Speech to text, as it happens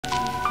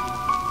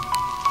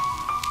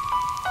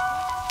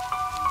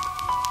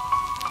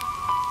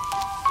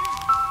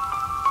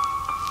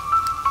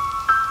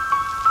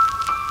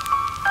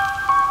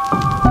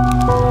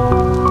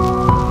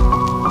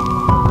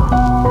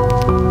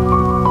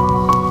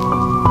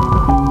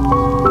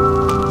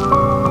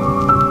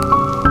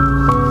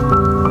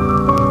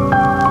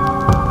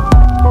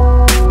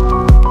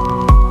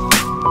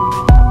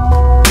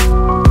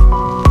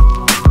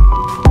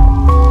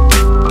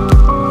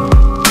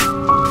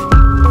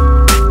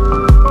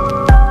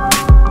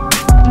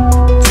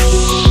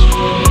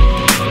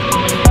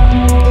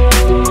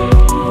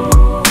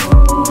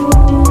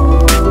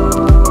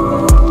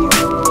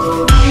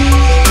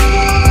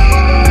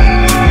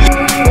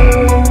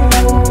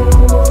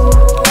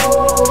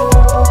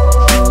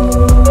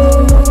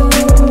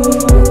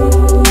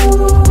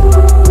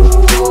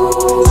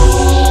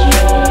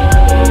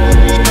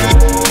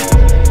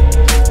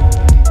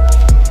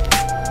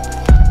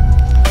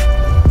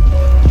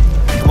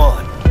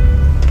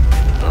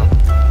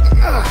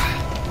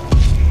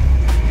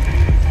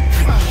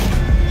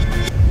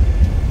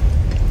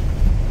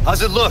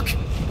How's it look?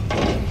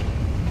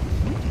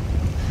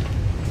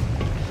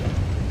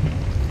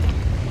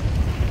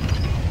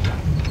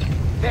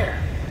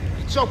 There.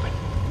 It's open.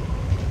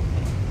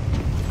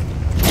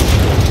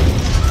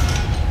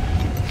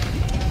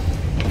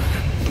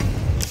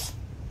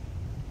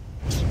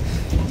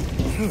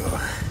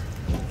 Well,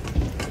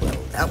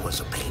 that was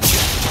a pain.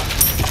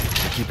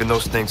 You keeping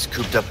those things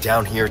cooped up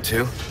down here,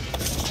 too?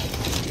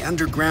 The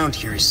underground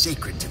here is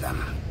sacred to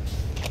them.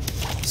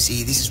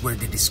 See, this is where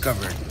they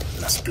discovered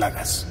Las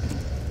Plagas.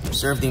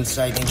 Preserved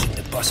inside ancient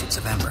deposits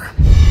of amber.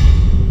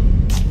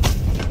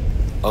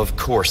 Of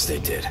course they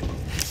did.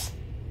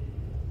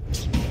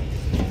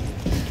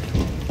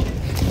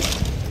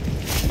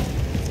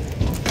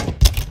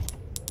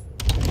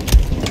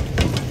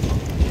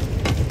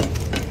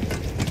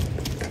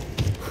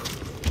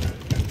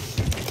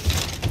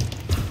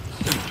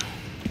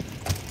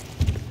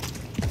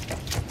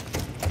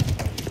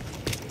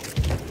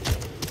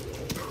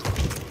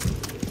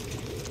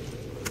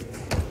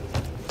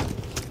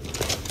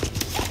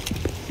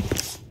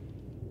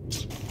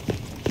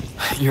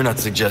 You're not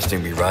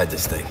suggesting we ride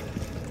this thing?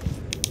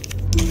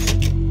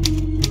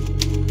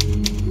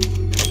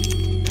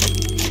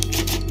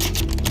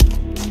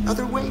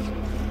 Other way?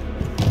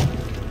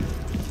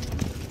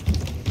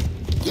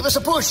 Give us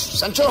a push,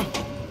 Sancho.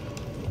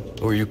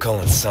 Who are you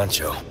calling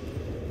Sancho?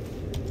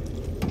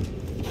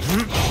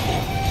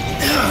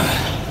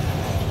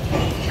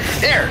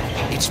 There!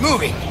 It's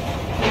moving.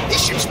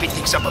 This should speed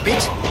things up a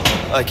bit.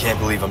 I can't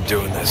believe I'm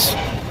doing this.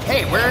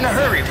 Hey, we're in a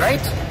hurry,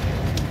 right?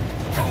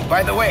 Oh,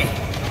 by the way,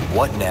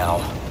 What now?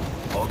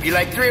 hope you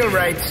like thrill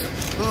rides.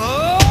 We're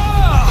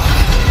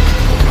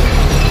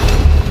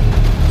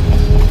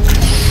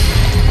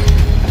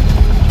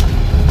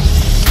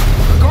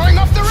going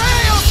off the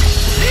rails!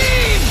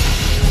 Lean!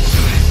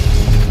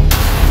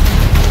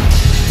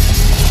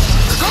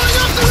 We're going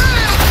off the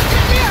rails!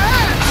 Give me a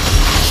hand!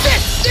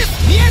 This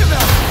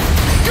mierda!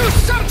 Do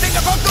something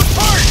about those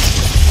parts!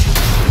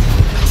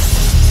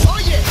 Oh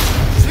yeah!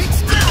 Sit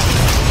still!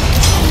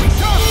 We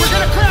talk, we're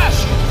gonna crash!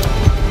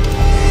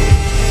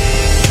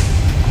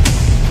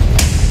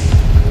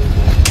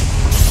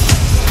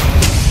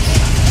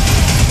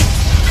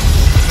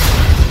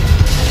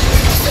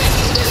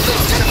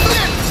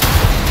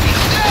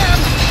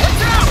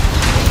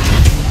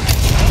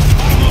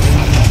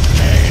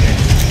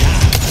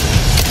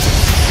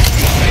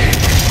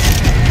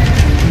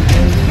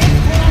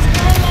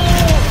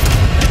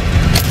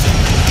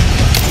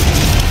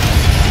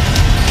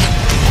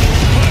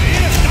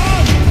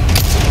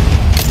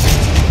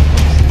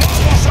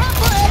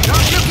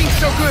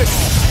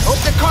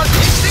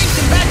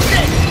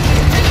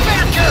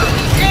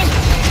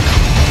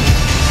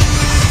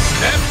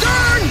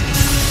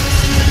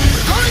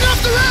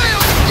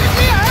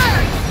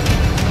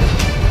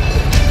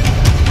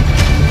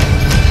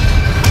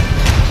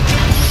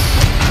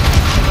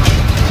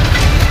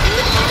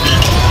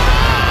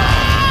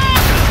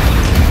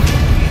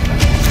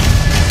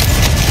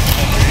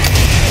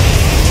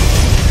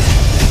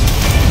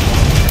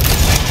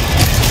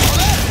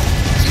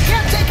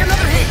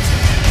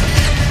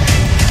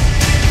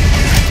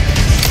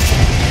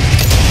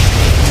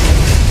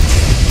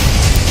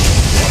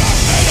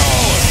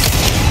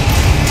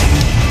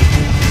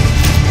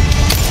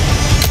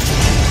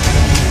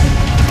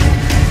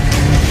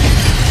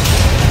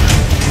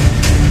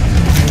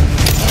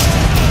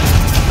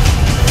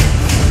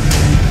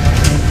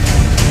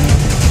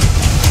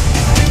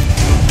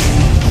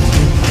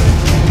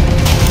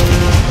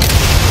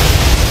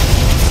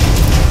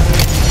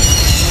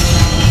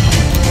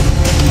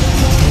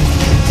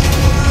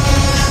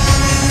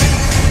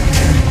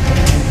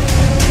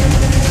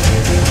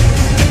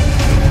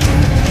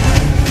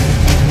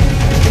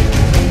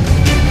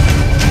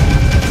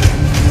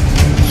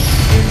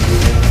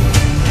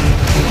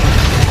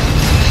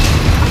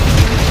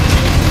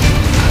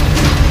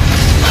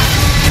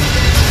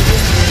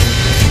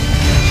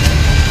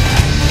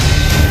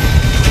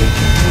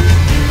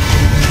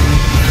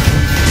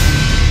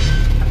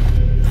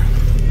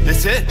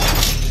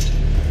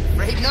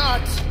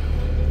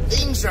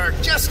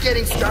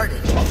 Getting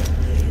started.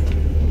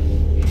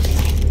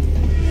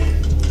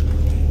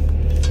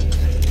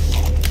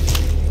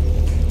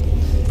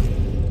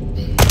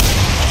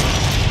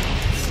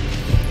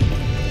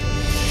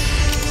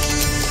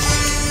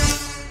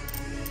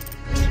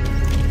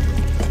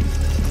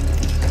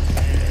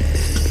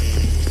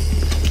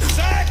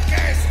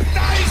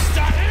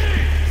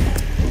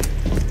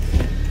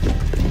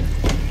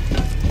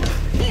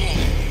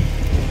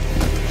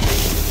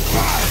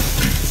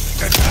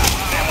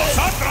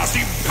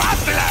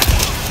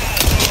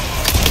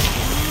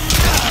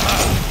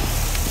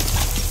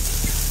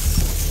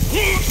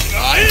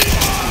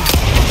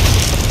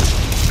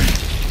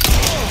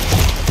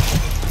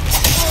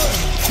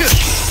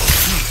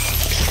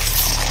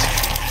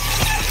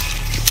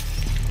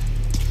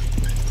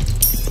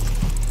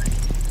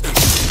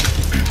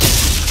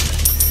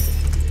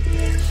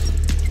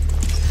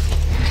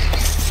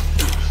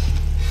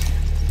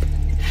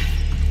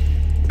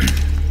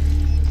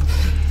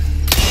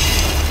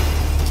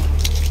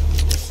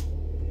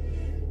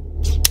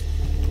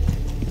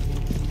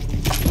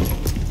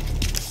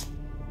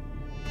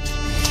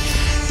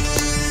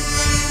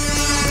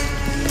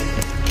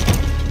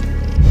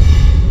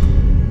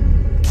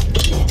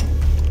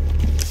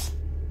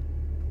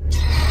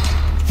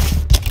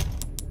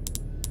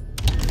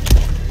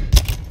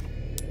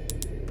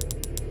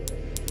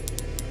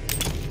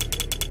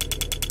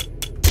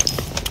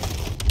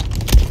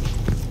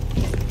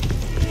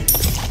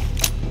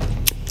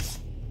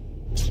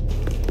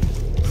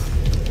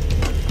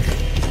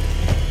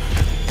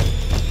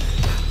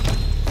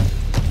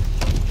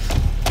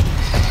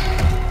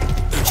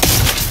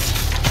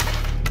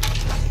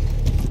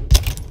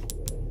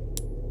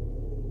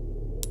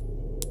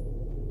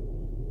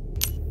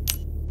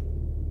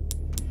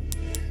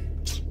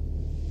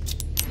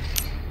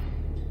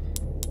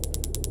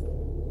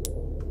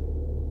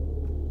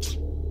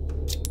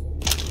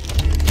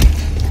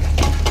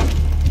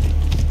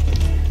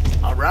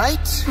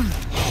 right?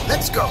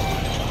 Let's go.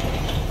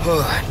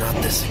 Not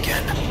this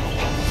again.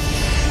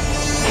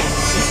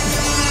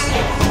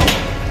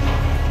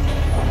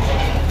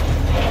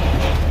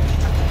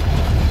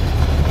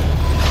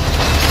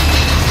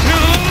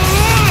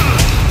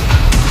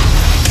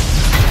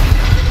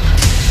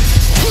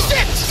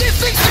 Shit! This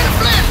thing's gonna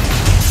flip!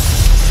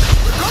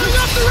 We're going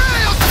off the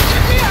rails!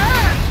 Give me a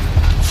hand!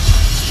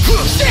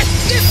 Shit!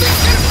 This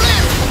thing's gonna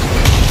flip!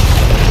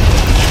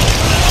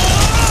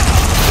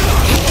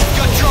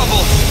 Got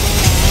trouble!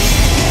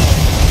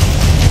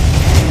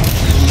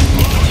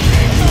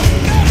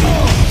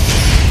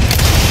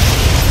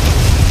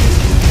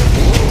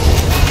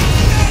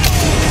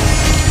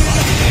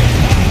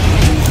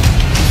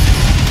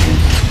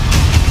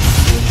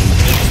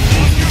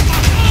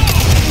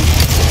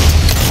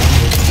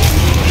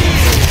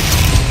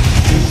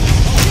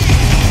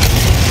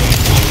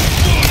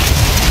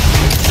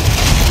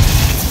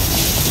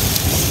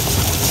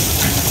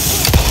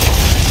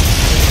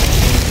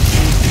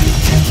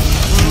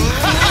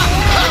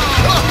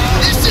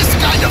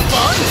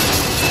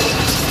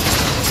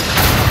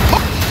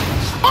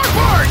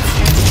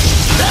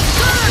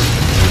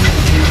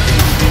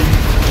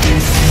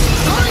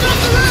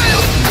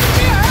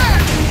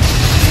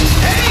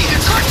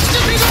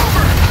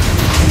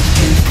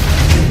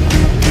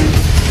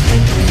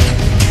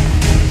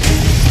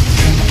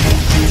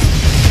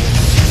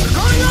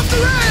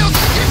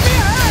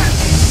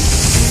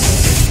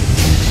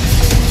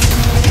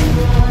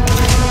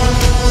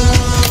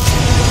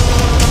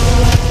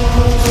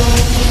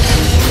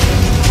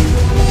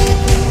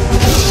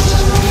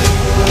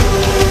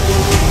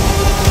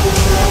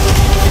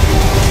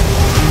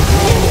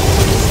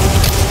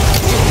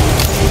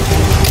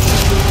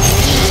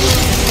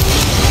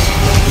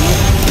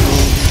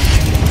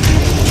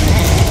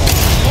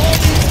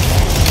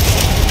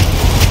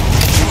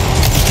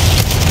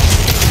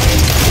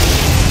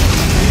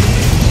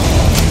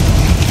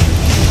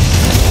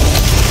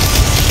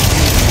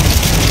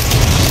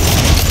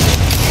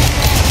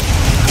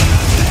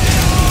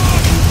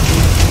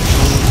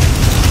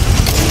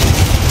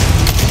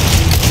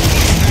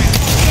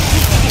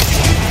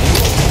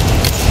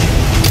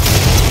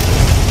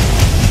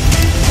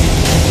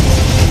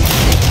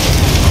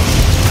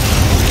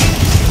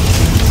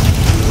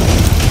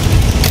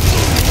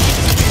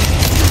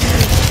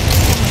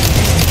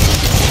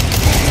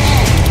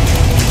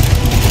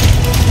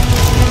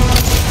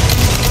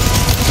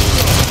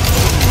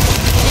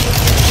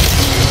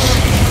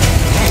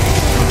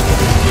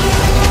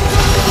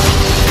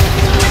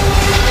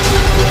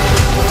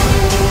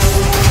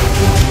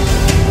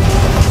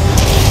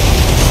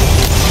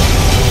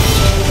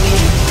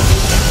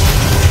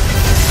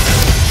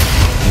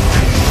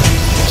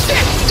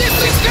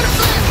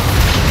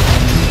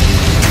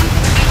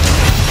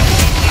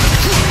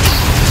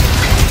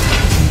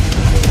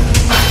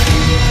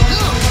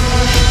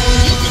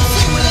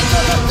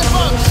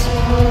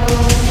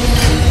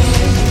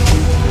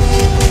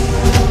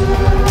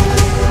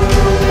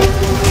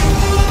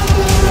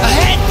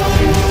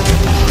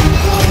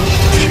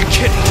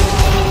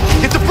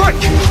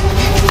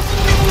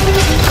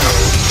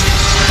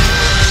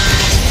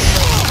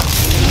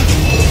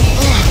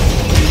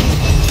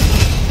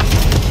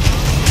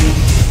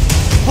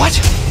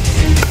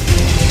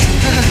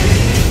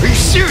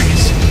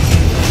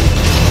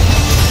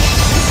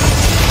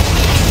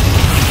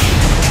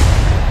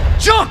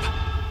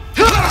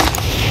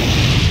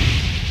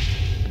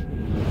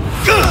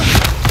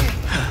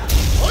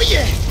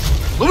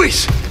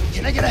 Luis!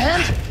 Can I get a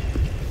hand?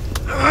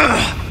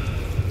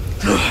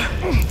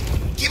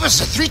 Give us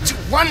a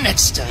 3-2-1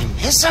 next time,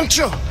 eh,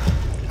 Sancho?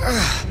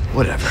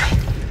 Whatever.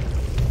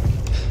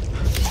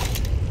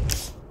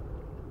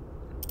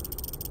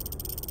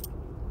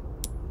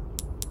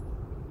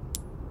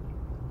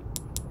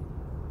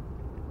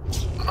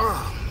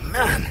 Oh,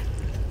 man.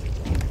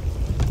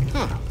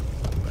 Huh.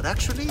 But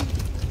actually,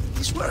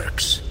 this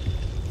works.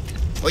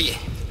 Oye,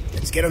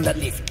 let's get on that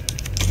lift.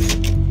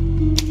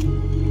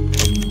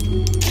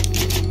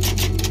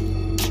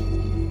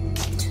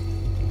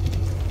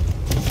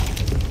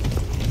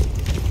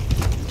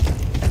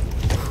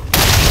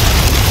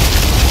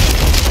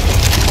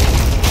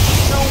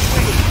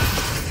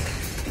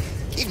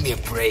 Give me a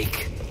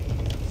break.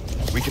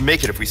 We can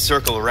make it if we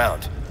circle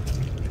around.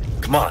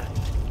 Come on.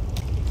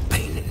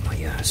 Pain in my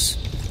ass.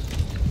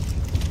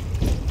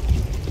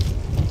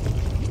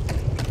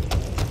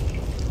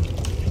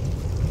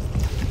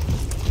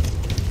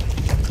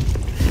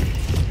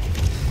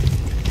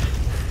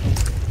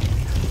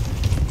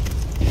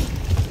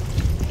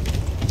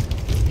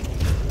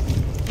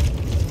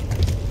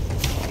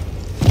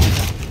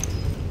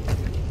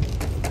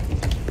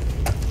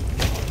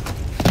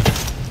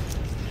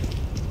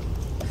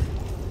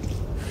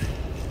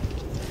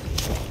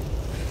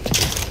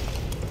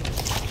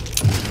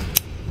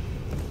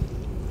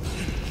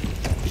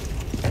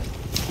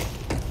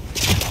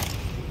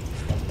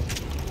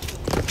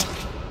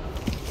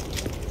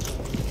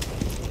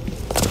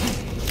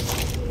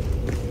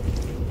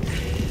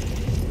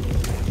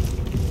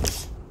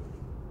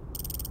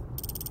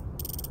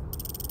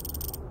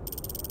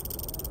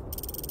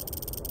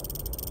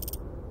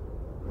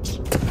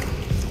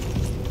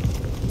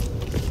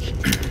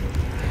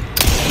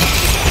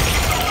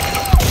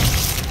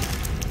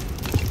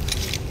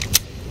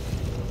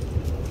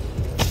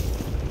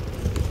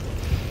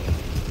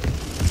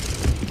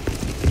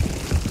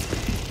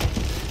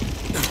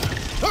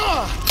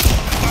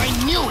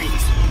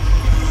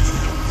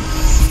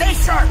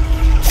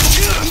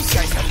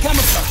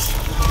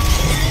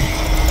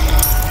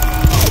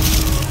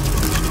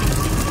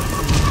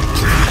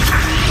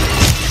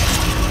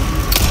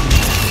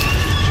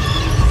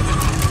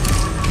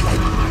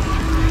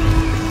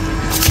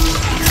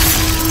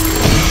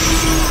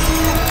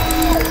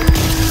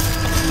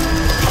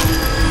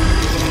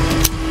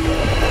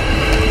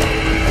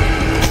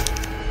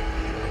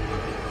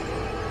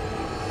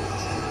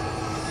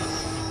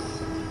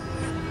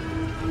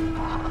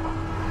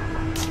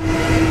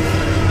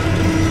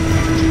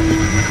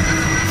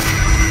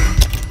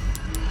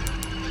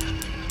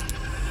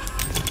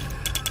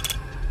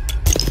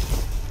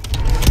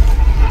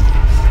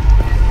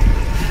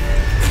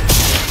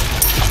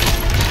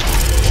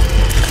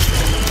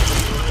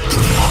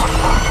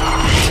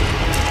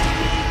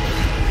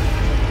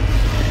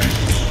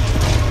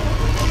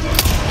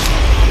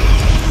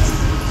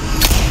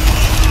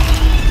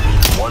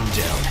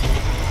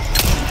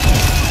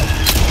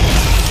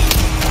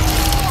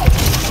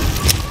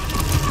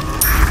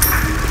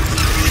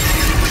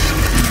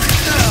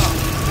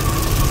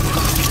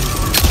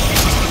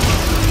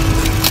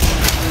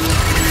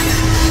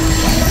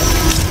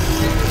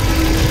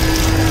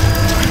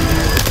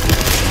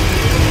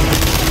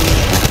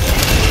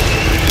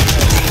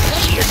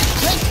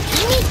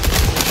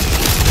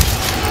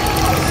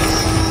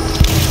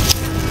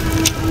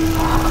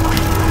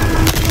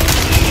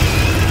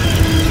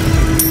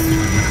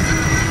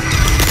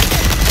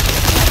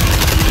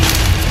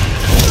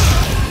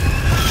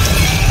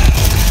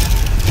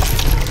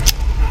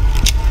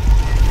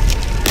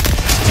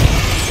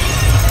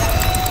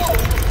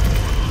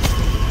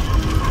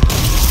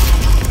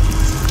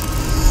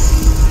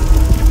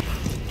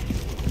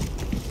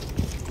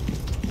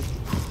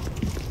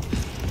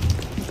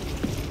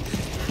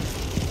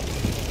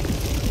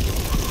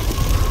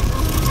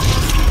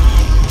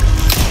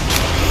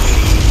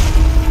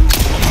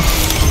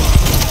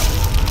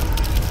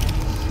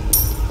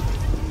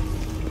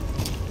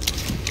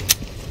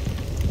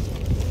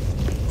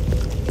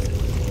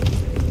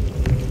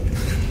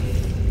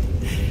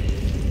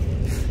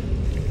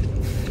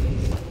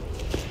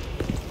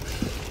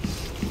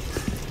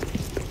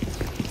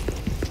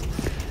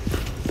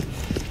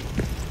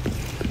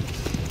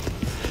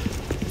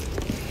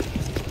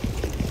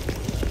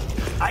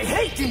 I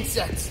hate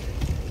insects!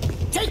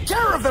 Take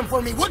care of them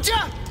for me, would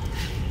ya?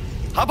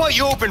 How about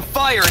you open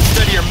fire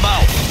instead of your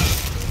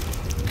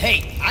mouth?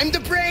 Hey, I'm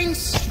the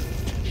brains,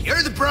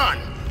 you're the brawn.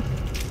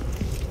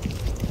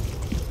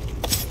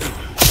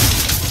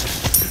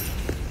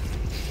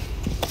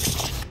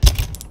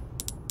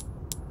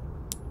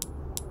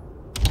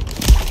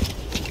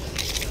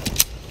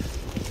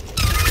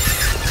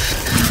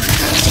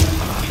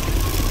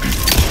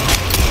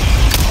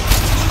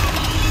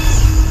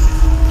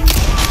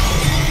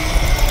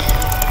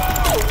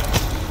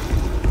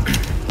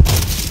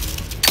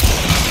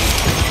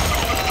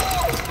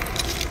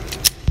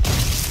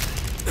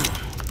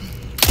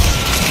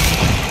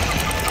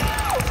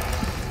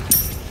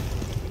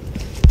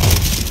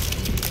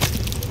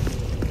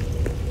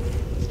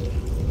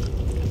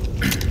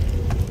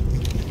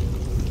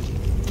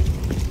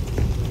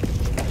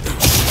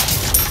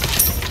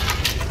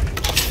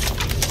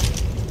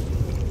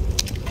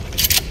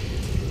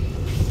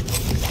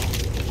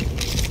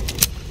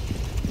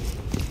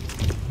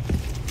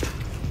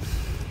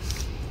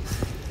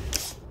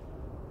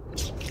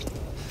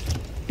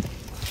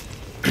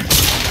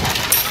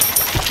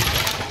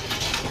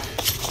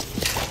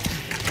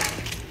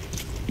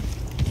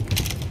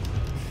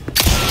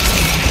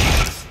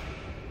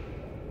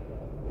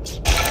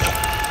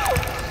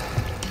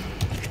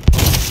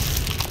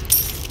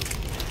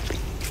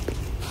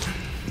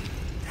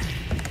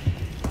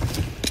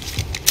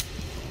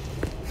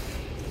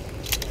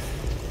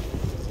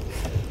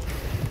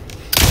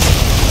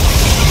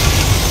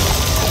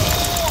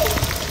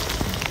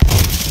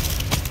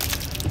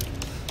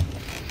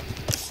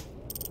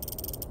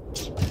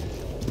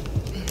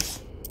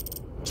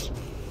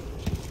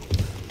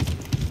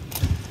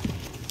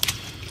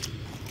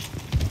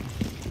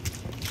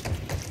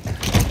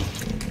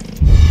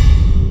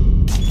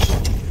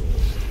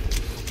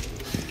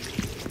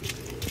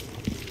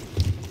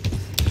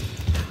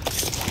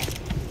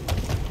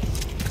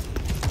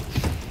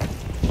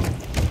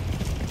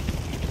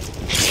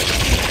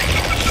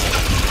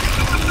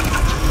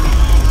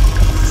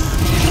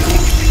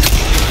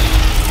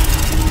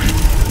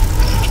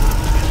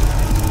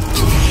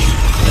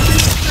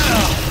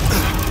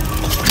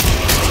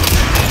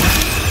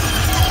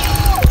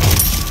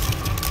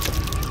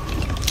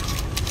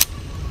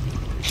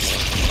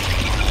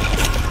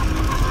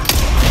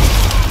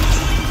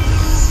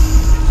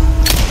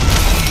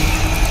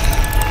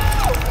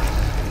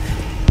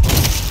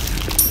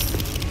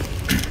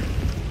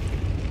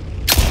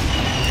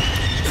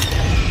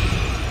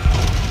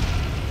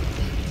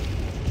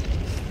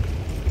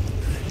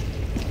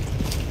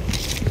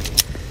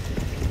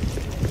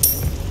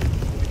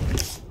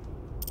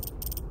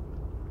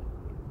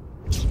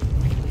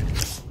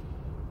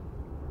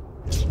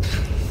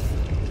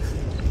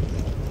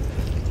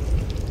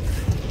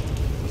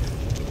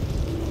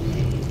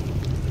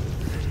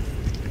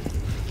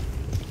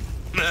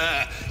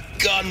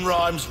 Gun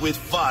rhymes with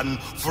fun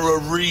for a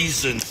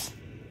reason,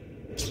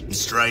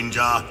 stranger.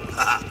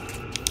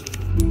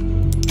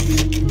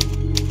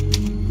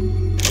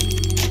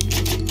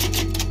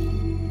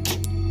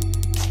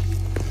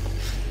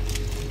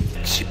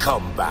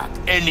 Come back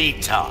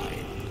anytime.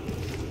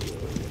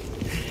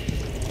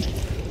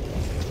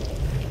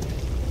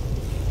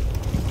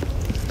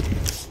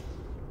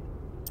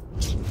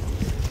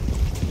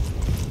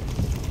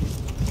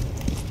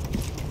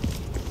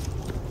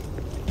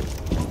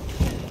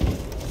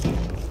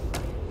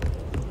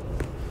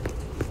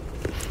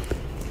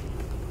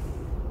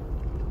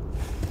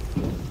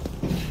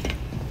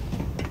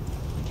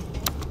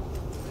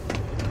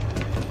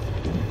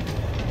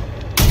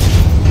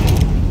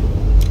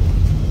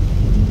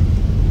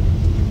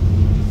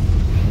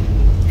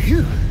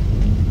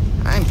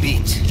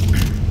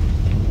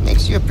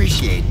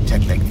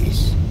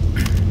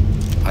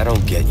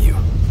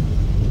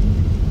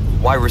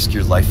 Why risk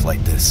your life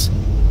like this?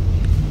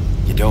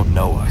 You don't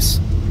know us.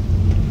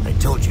 I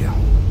told you.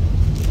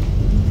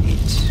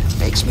 It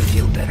makes me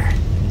feel better.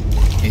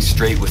 Be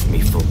straight with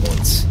me for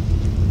once.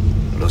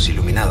 Los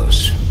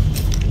Iluminados.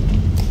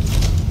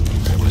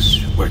 I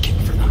was working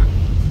for them.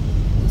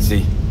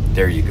 See?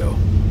 There you go.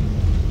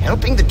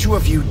 Helping the two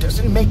of you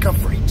doesn't make up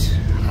for it.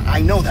 I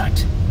know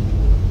that.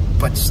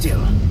 But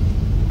still,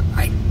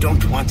 I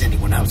don't want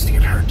anyone else to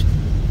get hurt.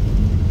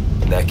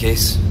 In that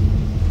case,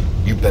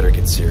 you better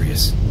get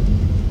serious.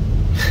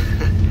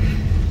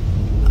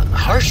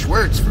 Harsh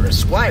words for a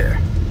squire.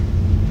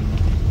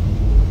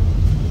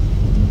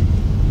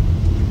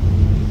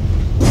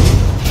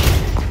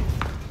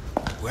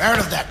 We're out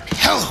of that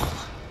hellhole.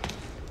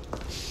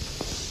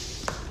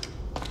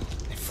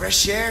 The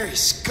fresh air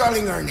is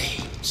calling our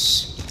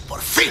names. Por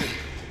fin!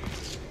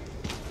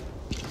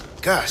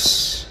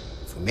 Gus,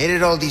 if we made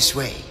it all this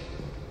way,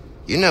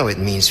 you know it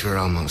means we're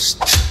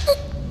almost...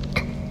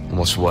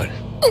 Almost what?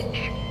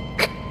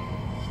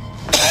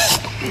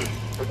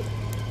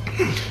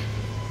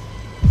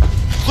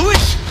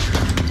 Luis!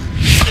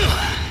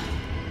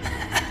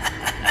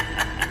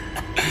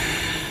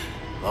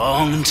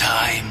 Long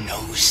time no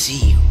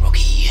see,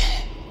 rookie.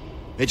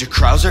 Major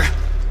Krauser?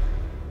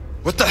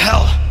 What the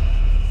hell?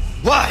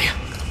 Why?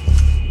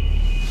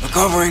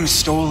 Recovering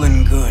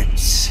stolen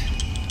goods.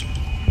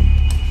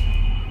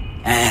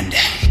 And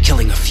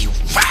killing a few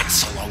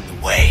rats along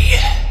the way.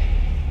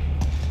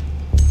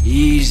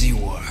 Easy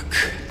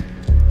work.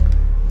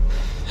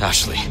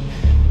 Ashley,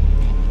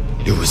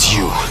 it was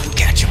you.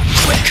 Catch on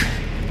quick.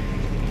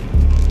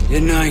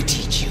 Didn't I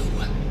teach you?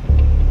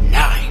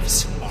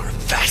 Knives are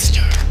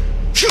faster.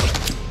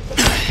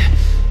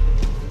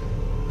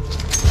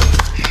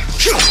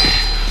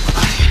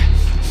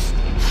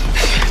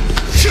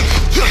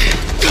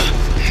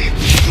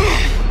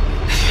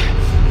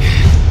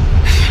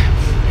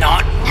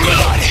 Not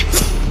good.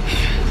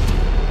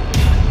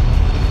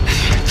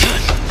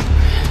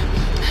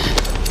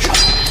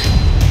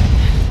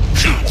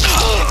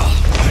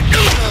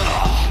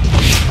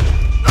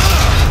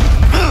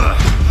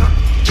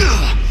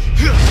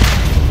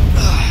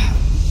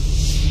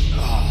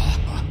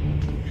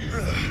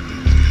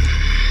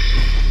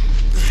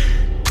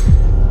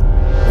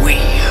 We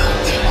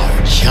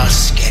are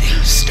just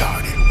getting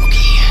started,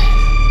 rookie.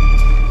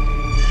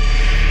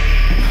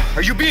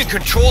 Are you being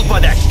controlled by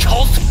that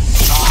cult?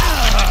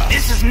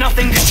 This has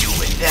nothing to do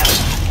with them.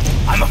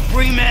 I'm a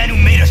free man who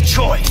made a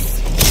choice.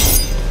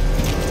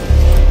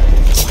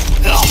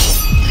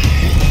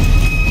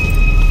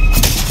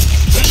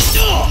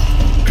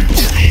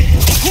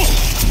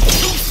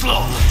 Too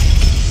slow.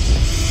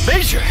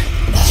 Major!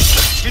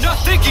 You're not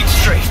thinking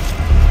straight!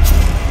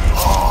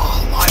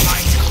 Oh, my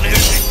mind's clearer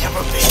than it's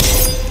ever been.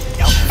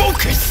 Now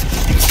focus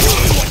and show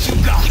me what you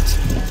got.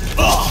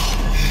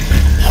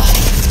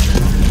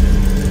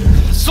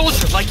 A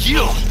soldier like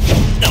you!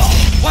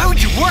 Why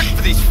would you work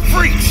for these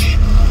freaks?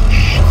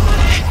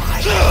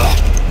 I've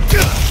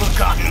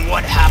forgotten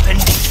what happened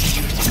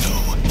years ago.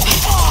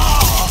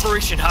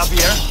 Operation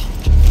Javier?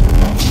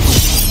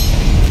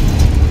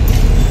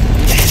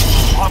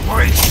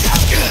 Operation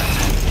Javier.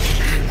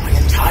 My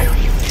entire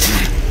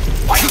unit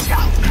wiped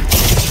out.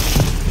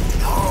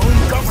 Our own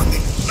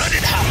government let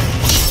it happen.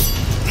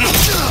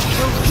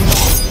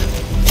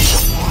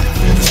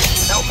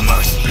 Without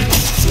mercy.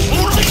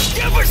 Only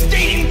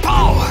devastating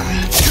power.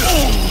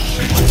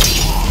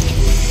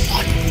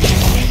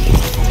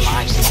 For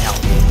myself.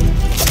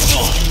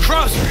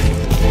 Krauser!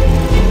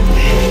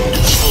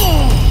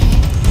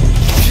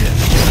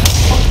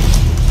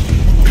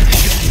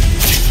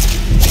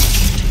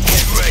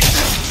 Get ready.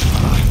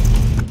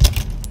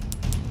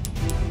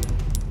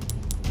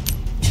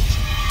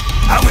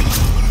 Haven't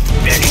you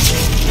been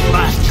the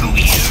last 2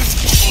 years?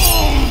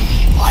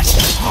 What's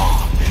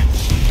wrong?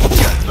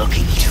 You're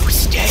looking too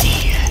steady.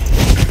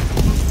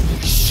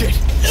 Shit!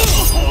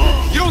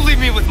 You don't leave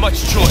me with much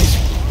choice.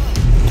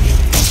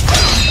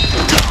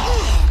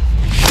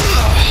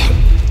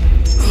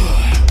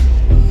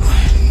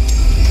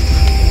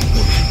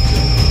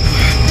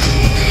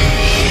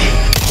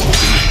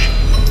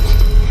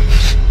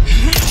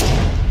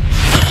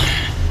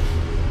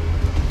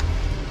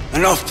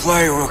 Enough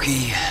play,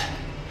 rookie.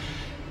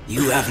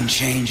 You haven't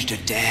changed a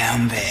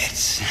damn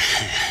bit.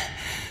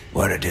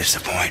 What a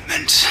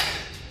disappointment.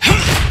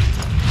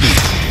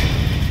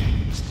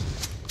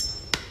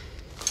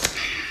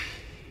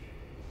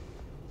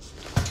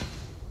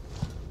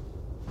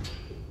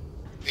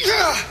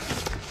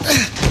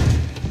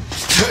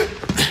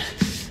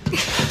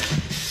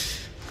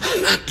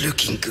 Not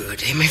looking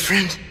good, eh, my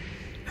friend?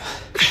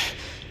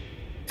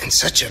 And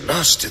such a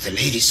loss to the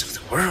ladies of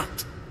the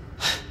world.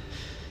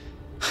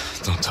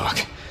 Don't talk.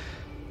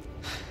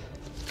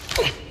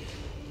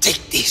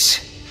 Take this.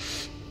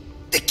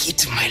 The key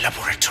to my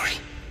laboratory.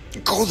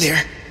 Go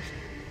there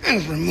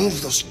and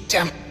remove those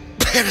damn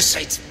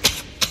parasites.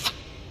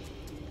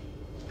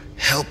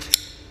 Help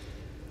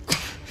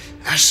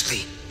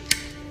Ashley.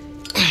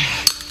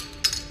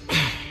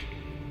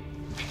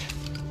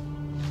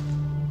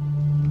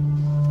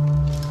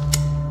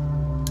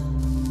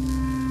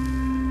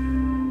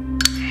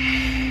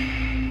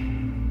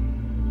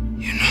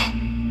 You know,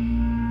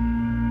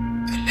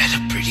 I led a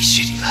pretty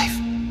shitty life.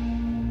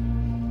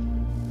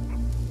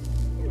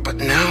 But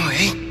now,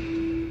 eh?